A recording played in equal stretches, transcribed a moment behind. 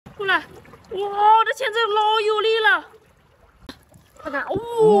出来！哇，这钳子老有力了！看看，哇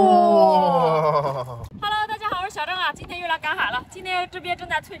！Hello， 大家好，我是小张啊，今天又来赶海了。今天这边正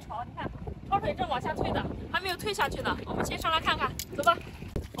在退潮，你看，潮水正往下退的，还没有退下去呢。我们先上来看看，走吧。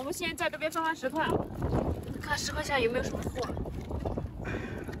我们先在这边翻翻石块啊，看石块下有没有什么货。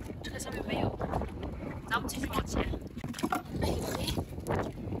这个下面没有，咱们继续往前。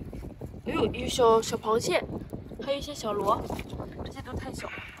哎呦，有小螃蟹，还有一些小螺，这些都太小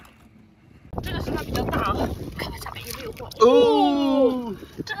了。这个石块比较大啊，看看下面有没有货。哦，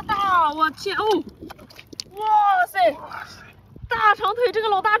这个大，我天哦！哇塞，大长腿，这个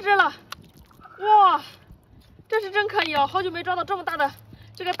老大只了。哇，这是真可以哦，好久没抓到这么大的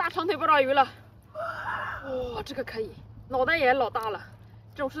这个大长腿八爪鱼了。哇，这个可以，脑袋也老大了，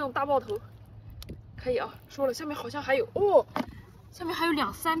这种是那种大爆头，可以啊。说了，下面好像还有哦，下面还有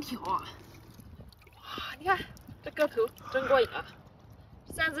2、3条啊。哇，你看这个头真过瘾啊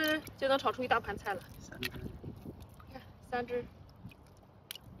！3只就能炒出一大盘菜了。你看3只，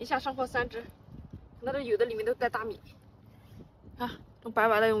一下上货3只，那这有的里面都带大米，啊，这种白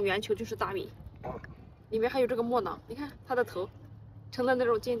白的那种圆球就是大米，里面还有这个墨囊，你看它的头成了那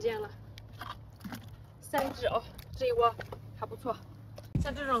种尖尖了。3只哦，这一窝还不错。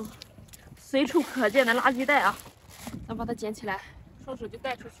像这种随处可见的垃圾袋啊，咱把它捡起来，双手就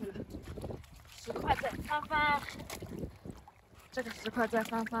带出去了。石块再翻翻。这个石块再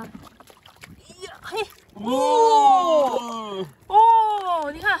翻翻，哎呀嘿，哦，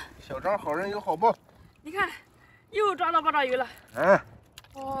你看，小张好人有好报，你看，又抓到八爪鱼了，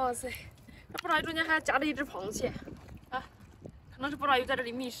哇塞，这八爪鱼中间还夹着一只螃蟹，啊，可能是八爪鱼在这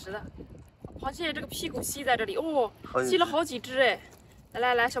里觅食的，螃蟹这个屁股吸在这里，哦，吸了好几只哎，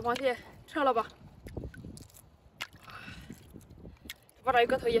来，小螃蟹撤了吧，八爪鱼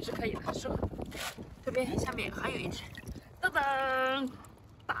个头也是可以的，收，这边下面还有一只。噔噔，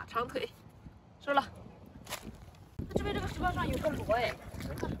大长腿，收了。这边这个石块上有个螺哎，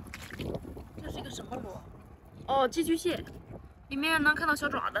这是一个什么螺？哦，寄居蟹，里面能看到小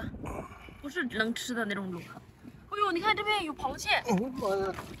爪子，不是能吃的那种螺。哎呦，你看这边有螃蟹，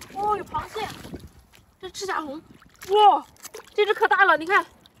哦，有螃蟹，这是赤甲红，哇，这只可大了，你看，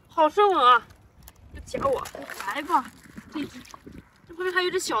好生稳啊！就夹我，来吧，这只，这旁边还有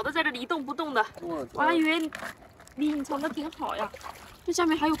一只小的在这里一动不动的，我还以为。隐藏的挺好呀，这下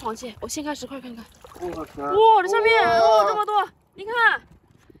面还有螃蟹，我掀开石块看看。哇，这下面哦这么多，你看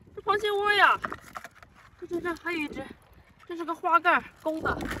这螃蟹窝呀，这还有一只，这是个花盖公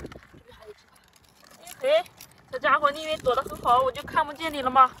的，这边还有一只。哎，小家伙，你以为躲得很好，我就看不见你了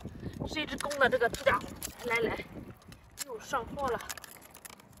吗？是一只公的这个赤甲红，来，又上货了，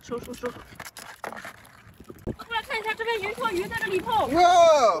收。过来看一下，这边有一条鱼在这里头，哇，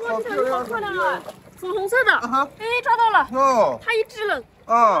这条鱼好漂亮啊！粉红色的，哎，抓到了！哦，它一只了，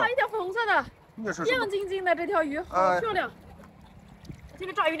啊，一条粉红色的，亮晶晶的这条鱼，好漂亮！这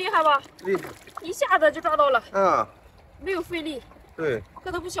个抓鱼厉害吧？厉害，一下子就抓到了，没有费力，对，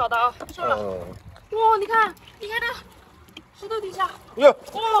个头不小的啊，收了。哇，你看这石头底下，哇，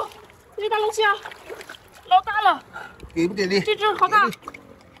这只大龙虾，老大了，给不给力？这只好大，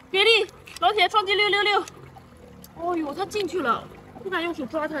给力！老铁，双击666。哦呦，它进去了，不敢用手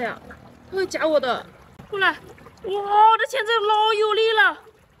抓它呀。它会夹我的，出来！哇，这钳子老有力了，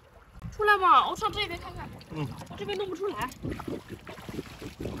出来吧，我上这边看看。我这边弄不出来。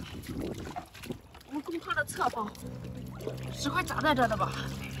我们攻它的侧方，石块夹在这的吧？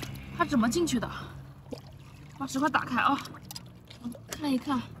它怎么进去的？把石块打开啊，看一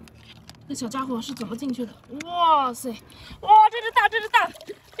看，这小家伙是怎么进去的？哇塞，哇，这只大，这只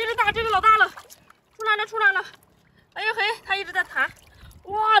老大了，出来了！哎呦嘿，它一直在弹。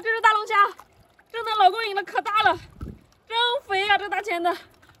哇，这是大龙虾，真的老过瘾了，可大了，真肥呀，这大钳子，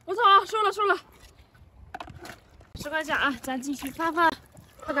不错啊，收了。10块钱啊，咱继续翻看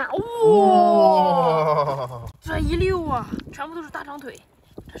看，哇，这一溜啊，全部都是大长腿，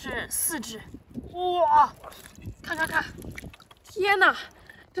这是4只，哇，看，天哪，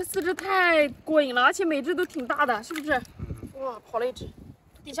这4只太过瘾了，而且每只都挺大的，是不是？哇，跑了一只，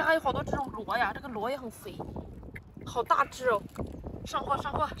底下还有好多这种螺呀，这个螺也很肥，好大只哦。上货，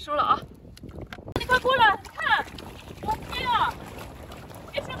收了啊！你快过来看，我天啊！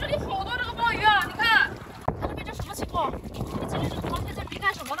别说这里好多这个鲍鱼啊！你看这边这什么情况？这几只螃蟹在这里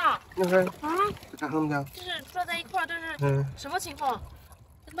干什么呢？干什么呢？这是抓在一块，这是什么情况？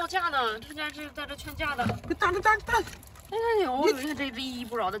闹架呢？这家是在这劝架的。打！哎呦，我看这只依依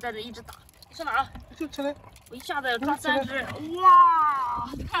不饶的在这一直打。你上哪啊？就起来！我一下子抓3只，哇！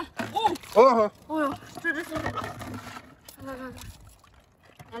你看，哦呦，这只收手了。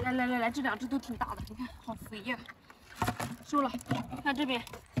看，来，这2只都挺大的，你看好肥呀！收了，看这边，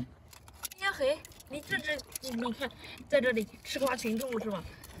嘿，你你看，在这里吃瓜群众是吧？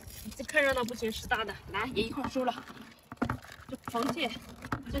这看热闹不行，识大的，来也一块收了。这螃蟹，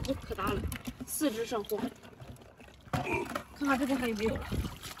这就可大了，4只剩货。看看这边还有没有了？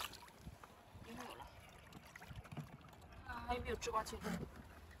有没有了？看看还有没有吃瓜群众？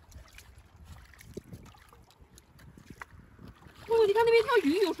哦，你看那边条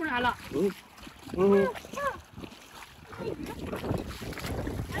鱼游出来了。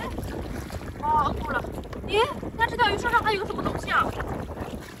哎，哇，饿了！咦，看这条鱼身上还有个什么东西啊？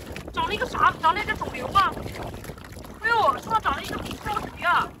长了一个啥？长了一个肿瘤吗？哎呦，身上长了一个鲍鱼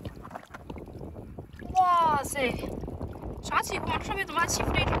啊！哇塞，啥情况？上面怎么还起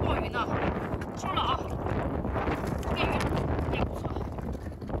伏了一只鲍鱼呢？收了啊！这个鱼也不错，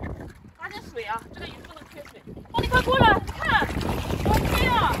拿点水啊，这个鱼不能缺水。哦，你快过来，你看，我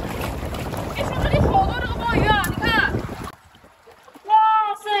天啊！别说这里好多这个鲍鱼啊，你看。哇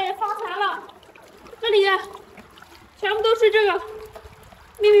塞，发财了！这里全部都是这个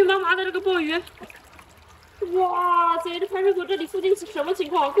密密麻麻的这个鲍鱼。哇塞，这排水口这里附近是什么情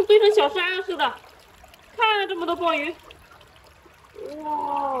况？跟堆成小山似的。看这么多鲍鱼，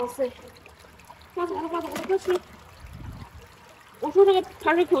哇塞，发财了，发财了，快吃！我说这个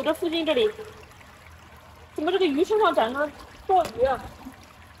排水口这附近这里，怎么这个鱼身上长了鲍鱼啊？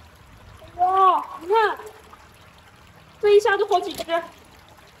哇，你看，这一下子好几只，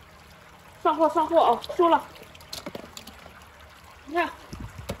上货哦，收了。你看，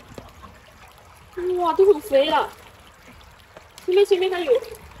哇，都很肥了。前面还有。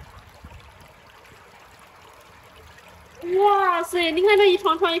哇塞，你看这一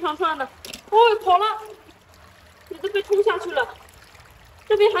长串的，哦，跑了，也都被冲下去了。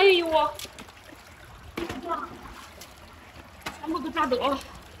这边还有一窝，哇，全部都抓走了。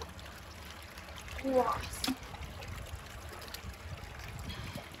哇塞，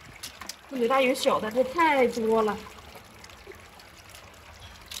有大有小的，这太多了。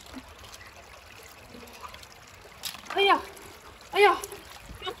哎呀，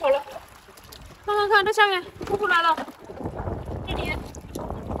又跑了！看这下面冲出来了，这里，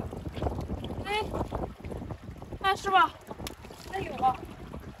哎，是吧？还有啊，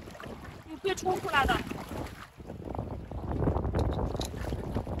有被冲出来的。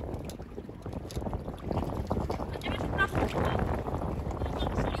这边是它好多，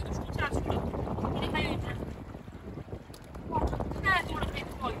水流都冲下去了。这里还有一只，哇，太多了这个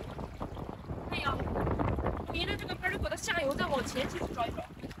鲍鱼。哎呀，沿着这个排水口的下游再往前继续找一找。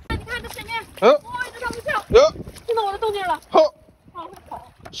你看这前面，哇，一只大龙虾，听到我的动静了，好，往后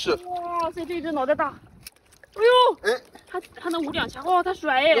跑。是，哇塞，这一只脑袋大，哎呦，它能舞2下，哦，它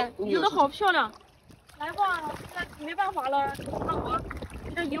甩哎，游的好漂亮。来吧，那没办法了，那我，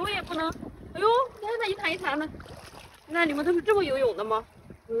你这游也不能，哎呦，现在一弹一弹的，那你们都是这么游泳的吗？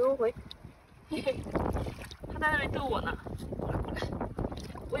游回，嘿嘿，它在那边逗我呢，过来，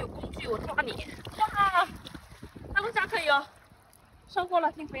我有工具，我抓你，哇，大龙虾可以哦。上货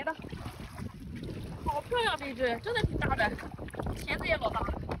了，挺肥的，好漂亮这一只，真的挺大的，钳子也老大。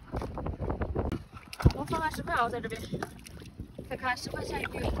我放10块啊，在这边，看看10块钱有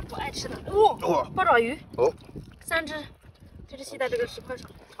没有我爱吃的八爪鱼，3只，这只系在这个10块上，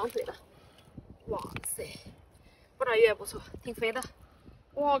长腿的，哇塞，八爪鱼也不错，挺肥的，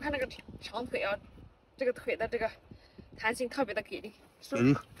哇，看这个长腿啊，这个腿的这个弹性特别的给力，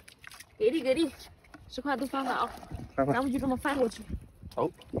给力，10块都翻了啊，咱们就这么翻过去。好，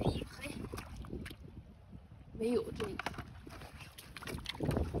没有这里，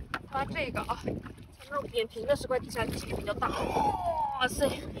翻这个啊，像这种扁平的10块底下几率比较大。哇塞，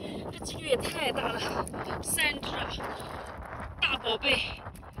这几率也太大了，3只啊，大宝贝，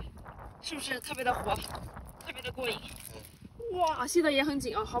是不是特别的活，特别的过瘾？哇，吸的也很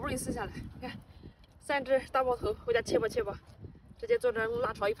紧啊，好不容易撕下来，你看，3只大爆头，回家切吧，直接做成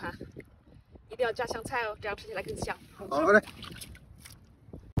辣炒一盘，一定要加香菜哦，这样吃起来更香。好嘞。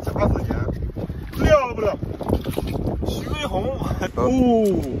8块钱，亮不亮？徐红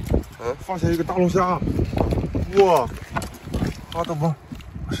哦，发现一个大龙虾，哇，它怎么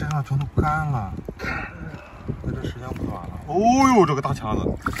身上全都干了？在这时间不短了。哦呦，这个大钳子，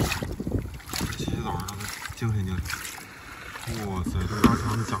洗澡让它精神。哇塞，这个大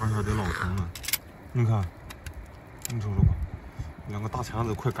钳子夹一下得老疼了。你看，你瞅瞅吧，2个大钳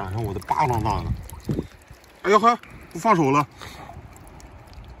子快赶上我的巴掌大了。哎呀嗨，不放手了。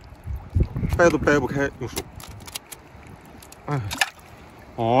掰都掰不开，用手。哎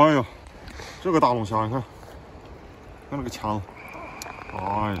呀，这个大龙虾，你看这个钳子，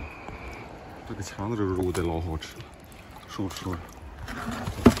哎呀，这个钳子这个肉得老好吃了，收。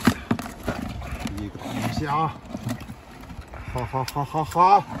一个大龙虾，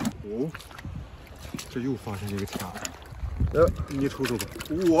哈！哦，这又发现一个卡，你瞅瞅吧，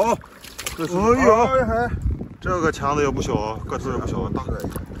哇，这是哎呀，这个钳子也不小，个头也不小，大，哎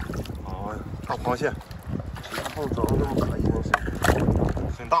呀，大螃蟹，后长这么大一根身，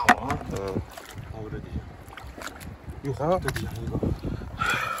很大吗？嗯，看我这底下，哟呵，这底下一个，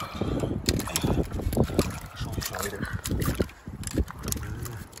稍微小一点，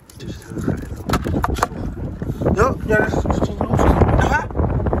这是它的孩子，哟，你看这这老鼠，看，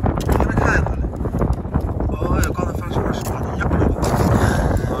我还没看见它呢，哎呀，刚才翻身的时候把它压着了，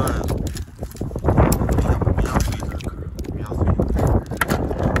哎呀。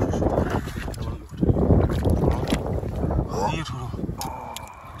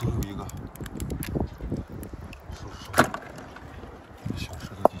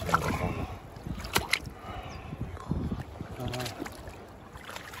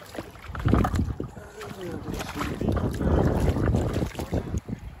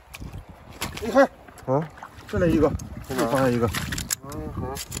你看，这来一个，这里发现一个，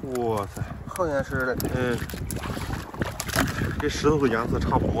哇塞，好眼神的，跟石头的颜色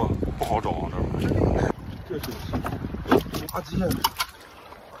差不多，不好找这儿。这是垃圾，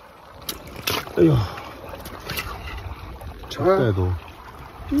哎呀，这带走，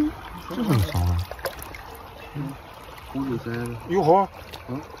这怎么伤了？湖里栽的，哟好，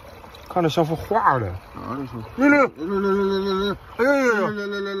看着像幅画的，哪里说？来，来，哎呀，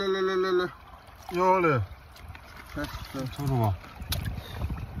来，要嘞，看，瞅瞅吧，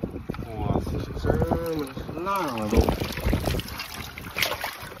哇塞，这么烂了都，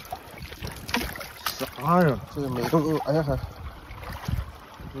啥呀？这个没动，哎呀还，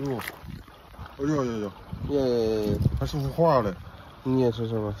耶，还是幅画嘞，你也吃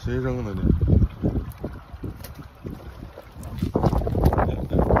什么？谁扔的呢？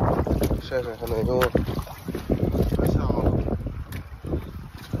晒晒还能用。太瞎了，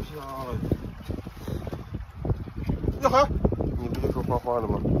太瞎了！呀哈，你不就说画画的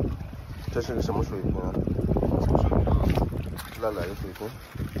吗？这是个什么水平啊？什么水平啊？烂哪个水平？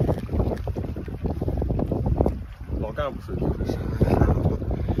老干部水平这是。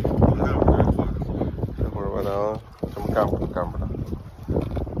老干部这画的好。这会儿我当什么干部都干不了，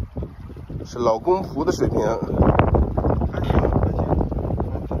是老公仆的水平。还行。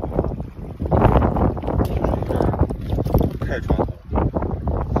太传统，这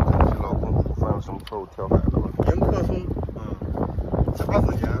老公仆犯了什么错误跳海了吧？迎客松，甲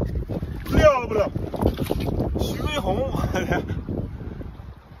子年，了不了，徐悲鸿，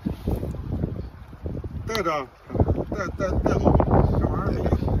带着，带走，这玩意儿没有，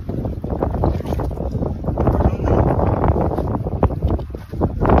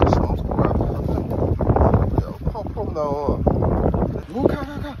这什么图啊？泡不到啊！我看，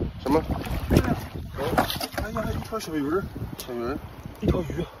什么？哎呀，一条小鱼儿，小鱼儿，一条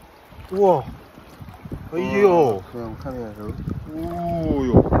鱼，哇，哎呦，对，我看那眼神。哦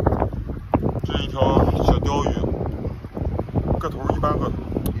呦，这一条小鲷鱼，个头一般个头，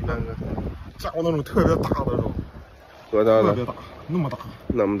见过那种特别大的这种，多大了？特别大，那么大，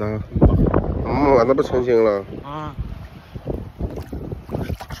那么大？那不成精了？啊，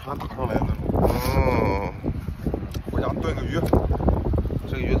大船打上来的。回家炖个鱼，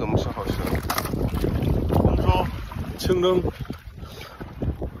这个鱼怎么吃好吃？红烧、清蒸、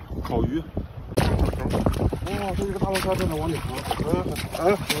烤鱼。哇，这一个大龙虾正在往里爬。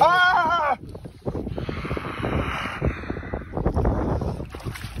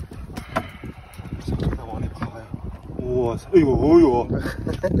正在往里爬呀！哇塞，哎呦，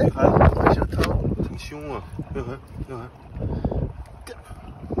你看，小汤挺凶啊！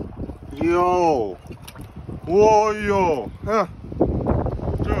哟，哦呦，看，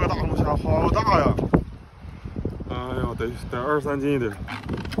这个大龙虾好大呀！哎呀，得2-3斤得，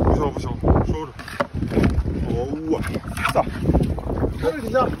不小，收着。哦哇，大，看这底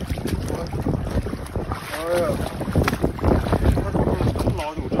下，哎呀，它这老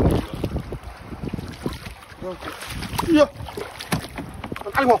有这个，哎呀，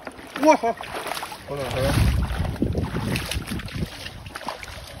哪里跑？我操！好两回。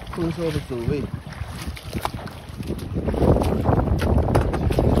空烧的走位。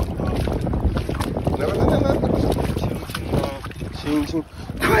来，轻，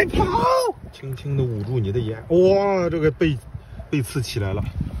快跑！轻轻的捂住你的眼，哇，这个背刺起来了。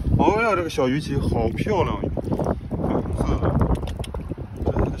哎呀，这个小鱼鳍好漂亮呀，粉色的，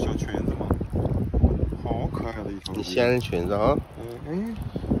这是它的小裙子嘛，好可爱的一条鱼。你仙人裙子啊？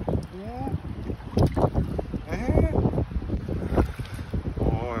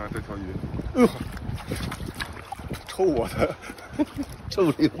哦呀，这条鱼，抽我的，臭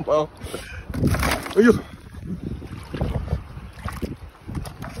流氓！哎呦，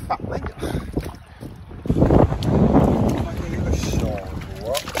反了你！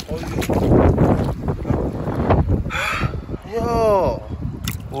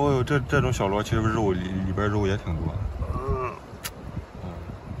这种小螺，其实肉里边肉也挺多。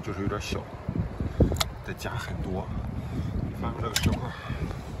就是有点小，得加很多。翻过这个石块。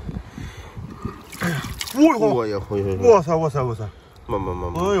哎呀，哇塞！慢，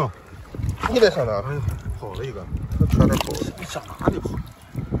哎呦，你在上哪？哎呦，跑了一个，差点跑。你上哪里跑？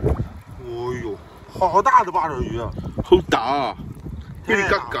哦呦，好大的八爪鱼啊！好大，比你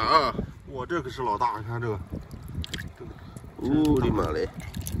嘎嘎。我这可是老大，你看这个。我的妈嘞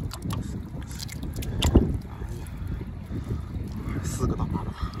！4个大巴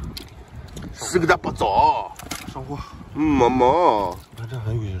掌，4个大巴掌，上货。妈妈，你看这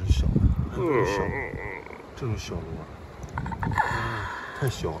还有一只小，这种小螺，太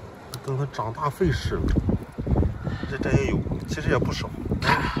小了，等它长大费事了。这也有，其实也不少。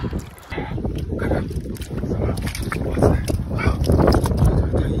看看，哇塞！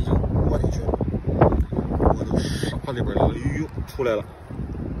它已经窝进去了，窝到沙里边了。哎呦，出来了！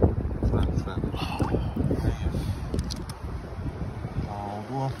好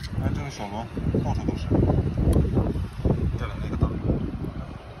多，看这个小螺，到处都是。再来一个大，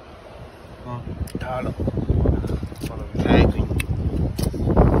大了，哎，这些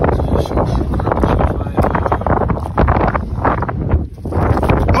小石块不吃饭呀！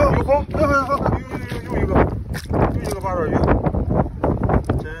啊，有光，又一个八爪鱼，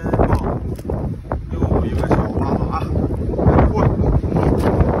真棒！又一个小巴马，嚯，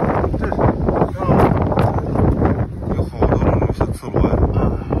这是有好多种小刺螺呀，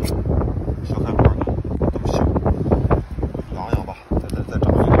小海螺这么小，养吧，再长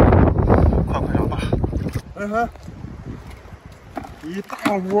一点，快长大！哎哈，一大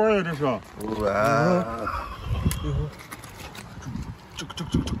窝呀，这是！哇！这个，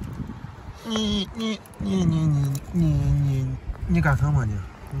你敢分吗你？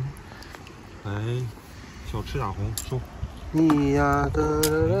哎，小赤甲红收。你呀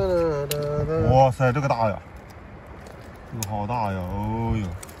哇塞，这个大呀！这个好大呀！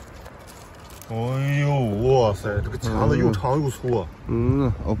哎呦，哇塞，这个钳子又长又粗。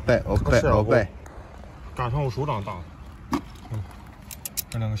鳌拜，赶上我手掌大。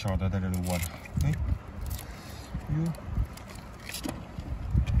这2个小的在这里窝着。哎，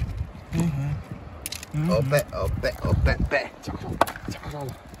鳌拜，夹上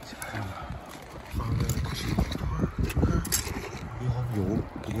了。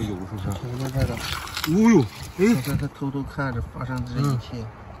有是不是？看着。哦呦，哎，他偷看着发生这一切。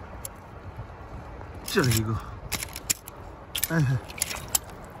这一个，哎，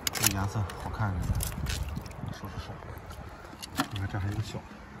这个颜色好看着呢。收。你看这还有一个小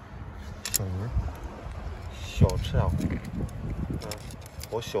鱼，小赤甲红，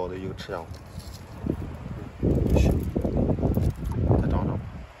好小的一个赤甲红。再长，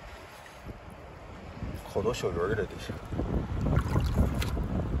好多小鱼儿这得是。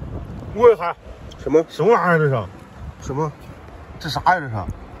我还什么玩意儿这是？什么？这啥呀这是？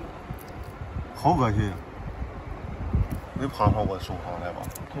好恶心呀！没爬上我手上来吧？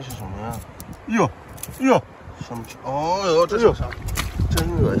这是什么呀？哟！什么？哦哟，这是啥？真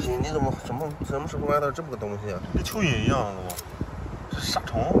恶心！你怎么时候买到这么个东西啊？跟蚯蚓一样的吧？这是沙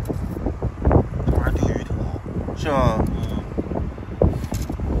虫，这玩意儿钓鱼挺好。是吗？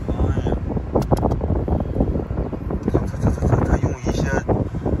哎呀，他用一些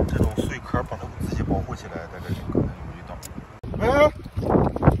这种碎壳把它自己保护起来，在这里刚才有一道。哎，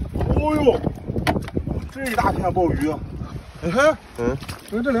哦呦，这一大片鲍鱼啊！哎嘿，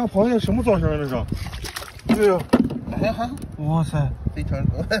你看这2螃蟹什么造型啊？这是？对呀，哇塞，非常，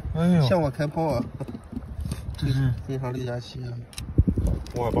哎呦，向我开炮啊！这是非常厉害气啊！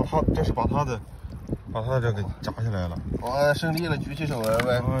我这是把它的这给夹下来了。哇，胜利了，举起手来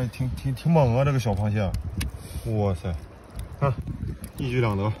呗！哎，挺猛啊，这个小螃蟹！哇塞，看，一举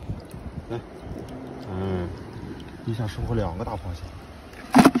两得，来，一下收获2个大螃蟹，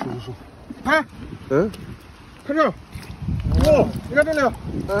收，拍，看这，哇，你看这里，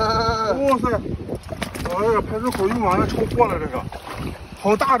哇塞，哎呀，拍出好用啊，那抽货了这是，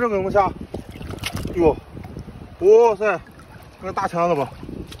好大这个龙虾，哟，哇塞，这个大钳子吧，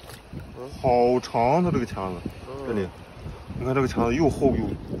好长的这个钳子，这里，你看这个钳子又厚又，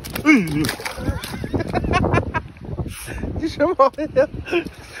哎呦，你什么玩意儿？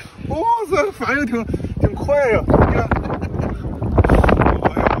哇塞，反应挺快呀！你看，哎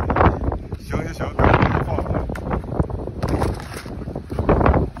呀，行，赶紧放上来，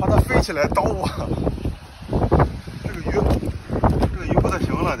怕它飞起来刀啊！这个鱼不太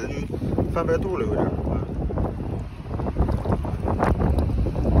行了，这就翻白肚了有点。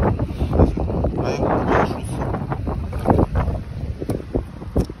哎，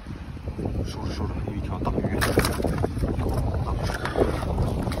收拾，有一条大鱼。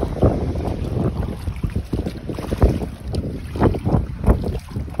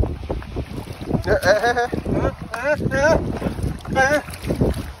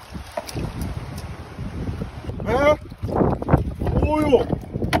哦呦，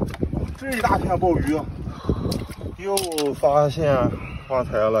这一大片鲍鱼啊！又发现发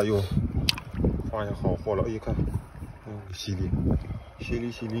财了，又发现好货了。一看，犀利，犀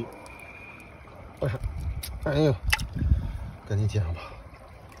利，犀利！哎呀，赶紧捡吧！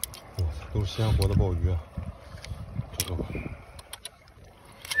哇，都是鲜活的鲍鱼啊！这个。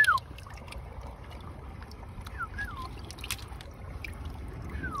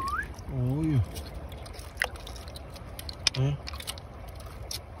哦哟，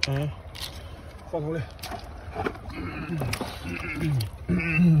放头嘞！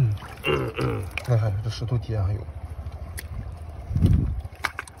哎，这石头底下还有，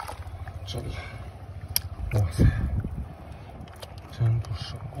这里，哇塞，真不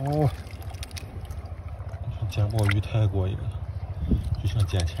少哦！捡鲍鱼太过瘾了，就像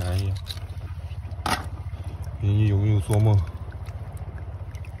捡钱一样。你有没有做梦？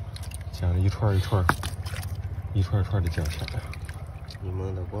捡了一串一串的捡钱呀！你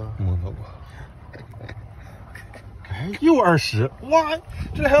蒙得过？蒙得过。哎，又20，哇，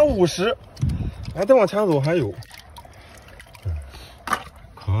这还有50，哎，再往前走还有，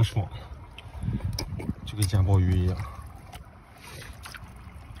可爽了，就跟捡鲍鱼一样。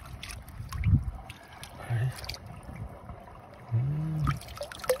哎，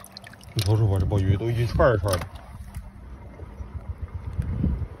你瞅瞅吧，这鲍鱼都一串一串的。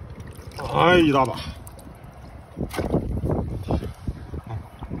哎，一大把。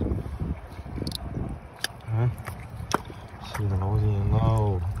吸的老紧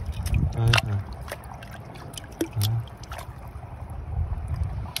喽。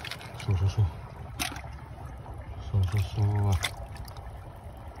收啊！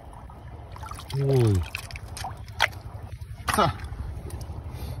哦，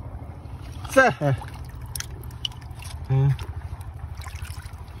在，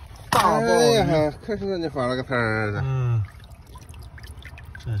大鲍鱼，可是你发了个盆的。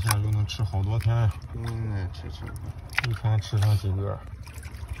这下又能吃好多天。吃。一天吃上几个，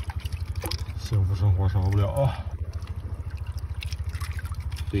幸福生活少不了啊！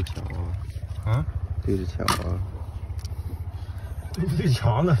对墙啊！对着墙啊！对不对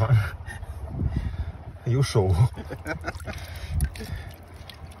墙呢？反正有手。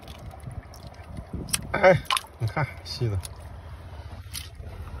哎，你看吸的，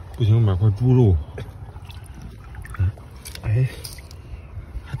不行，买块猪肉。哎，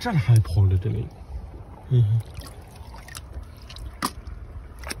这里还跑了，这里。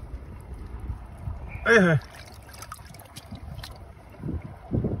哎，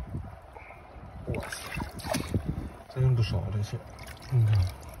哇塞，真不少这些。你看，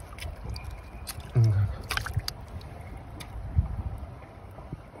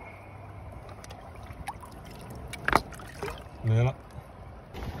没了。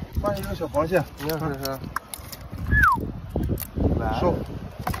发现一个小螃蟹，你看这是。收。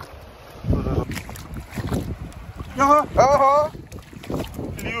呀哈，好，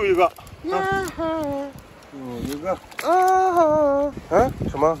这里有一个。有一个。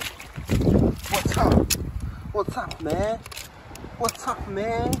什么？我操，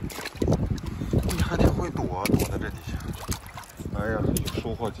没！你还挺会躲在这底下。哎呀，又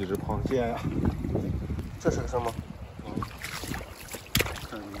收获几只螃蟹呀！这是个什么？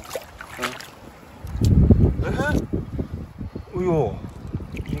哎呦，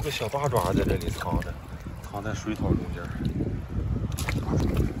一个小八爪在这里藏在水草中间。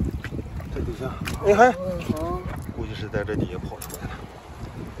这底下，你看，估计是在这底下跑出来的。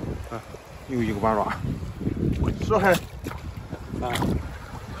又一个八爪，这还，哎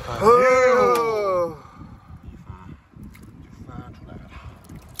呦，一翻出来了。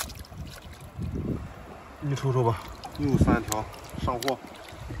你瞅瞅吧，又3条上货。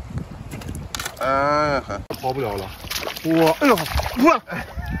跑不了了。哎呦，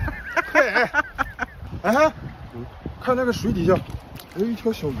看那个水底下还有一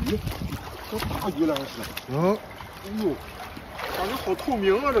条小鱼，这大鱼了还是？哎呦，感觉好透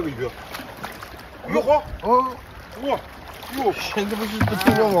明啊，这个鱼。鱼黄，哇，哟，这不是不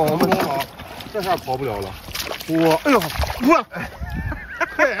听我吗？这下跑不了了。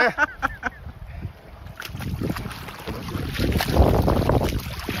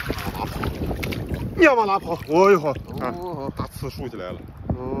你要往哪跑？大刺竖起来了。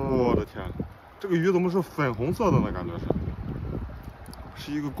我的天，这个鱼怎么是粉红色的呢？感觉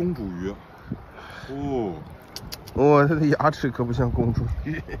是一个公主鱼。它的牙齿可不像公主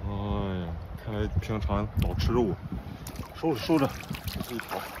鱼。哎呀，看来平常老吃肉。收着，这是一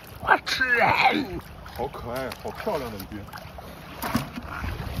条。我吃人！好可爱，好漂亮的鱼。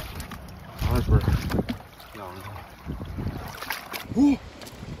的水，两个。哦，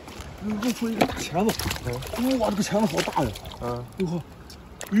又出一个大钳子。哇，这个钳子好大呀！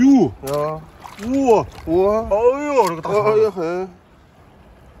哟呵，哟，哇，哎呦，这个大钳子很。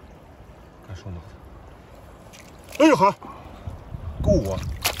看手脑子。哎呦哈，够啊！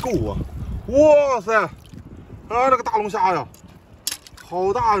哇塞，啊，这个大龙虾呀，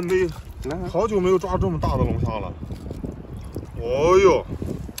好大，好久没有抓这么大的龙虾了。哦呦，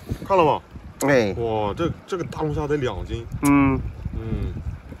看了吗？哎，哇，这个大龙虾得2斤。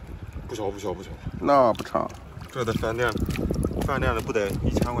不小。那不差。这在饭店里不得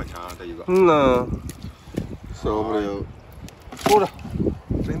1000块钱啊，这一个。呐，受不了。收着，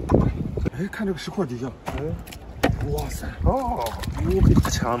真大。哎，看这个石块底下，哇塞，个大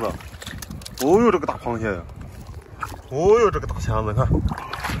钳子。哦呦，这个大螃蟹呀！哦呦，这个大钳子，看，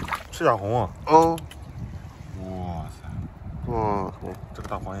赤甲红啊！哇塞，这个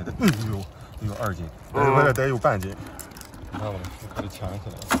大螃蟹得有2斤，得有半斤。你看吧，你看这钳起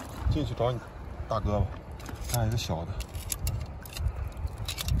来了，进去找你大哥吧。还有一个小的，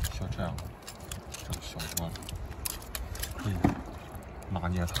小这样，这个小多了，可以拿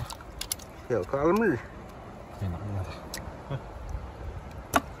捏它。小嘎啦妹儿，可以拿捏它。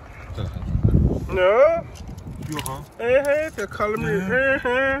这个很准。哟哈，这嘎啦妹儿，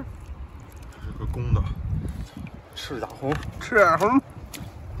这是个公的，赤甲红，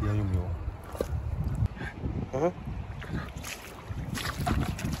爹有没有？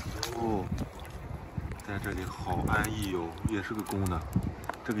在这里好安逸哟，也是个公的，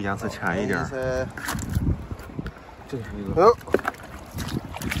这个颜色浅一点。这是一个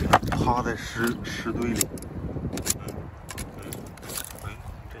趴在石堆里。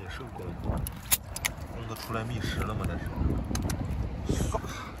这也是个公的出来觅食了吗？这是。唰，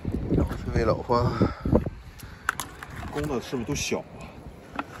这位老花，公的是不是都小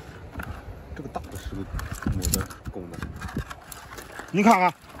啊？这个大的是个母的公的。你看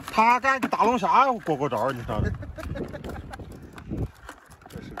看。他跟个大龙虾过招，你看，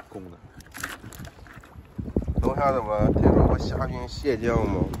这是个公的。龙虾怎么？听说过虾军蟹将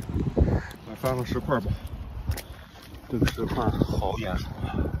吗？来翻个石块吧，这个石块好眼熟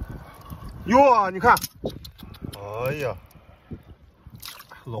啊！哟，你看，哎呀，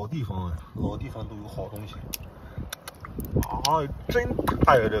老地方啊，老地方都有好东西。啊，真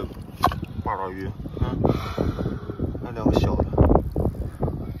大呀，这个八爪鱼，还2个小的。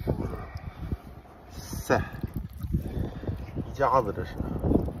塞，一家子这是。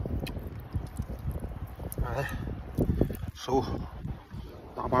哎，收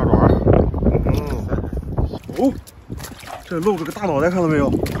大八爪。这露着个大脑袋，看到没有？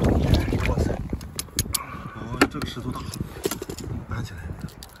哇塞！这个石头大，搬起来。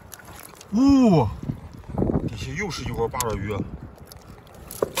底下又是一窝八爪鱼。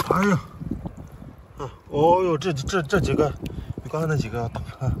哎呀，哦呦，这几个比刚才那几个要大。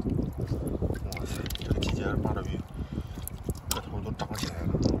哇塞，这个季节八爪鱼个头都长起来了，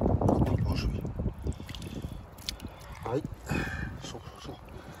大泡水。哎，收，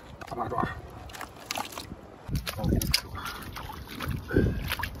大八爪。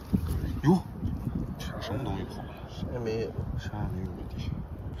哟，什么东西跑了？啥也没有，地下。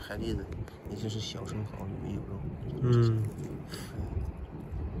海蛎子，你这是小生蚝，里面有肉。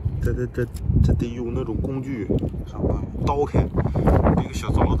这得用那种工具，什么刀开，这个小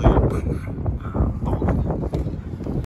凿子也。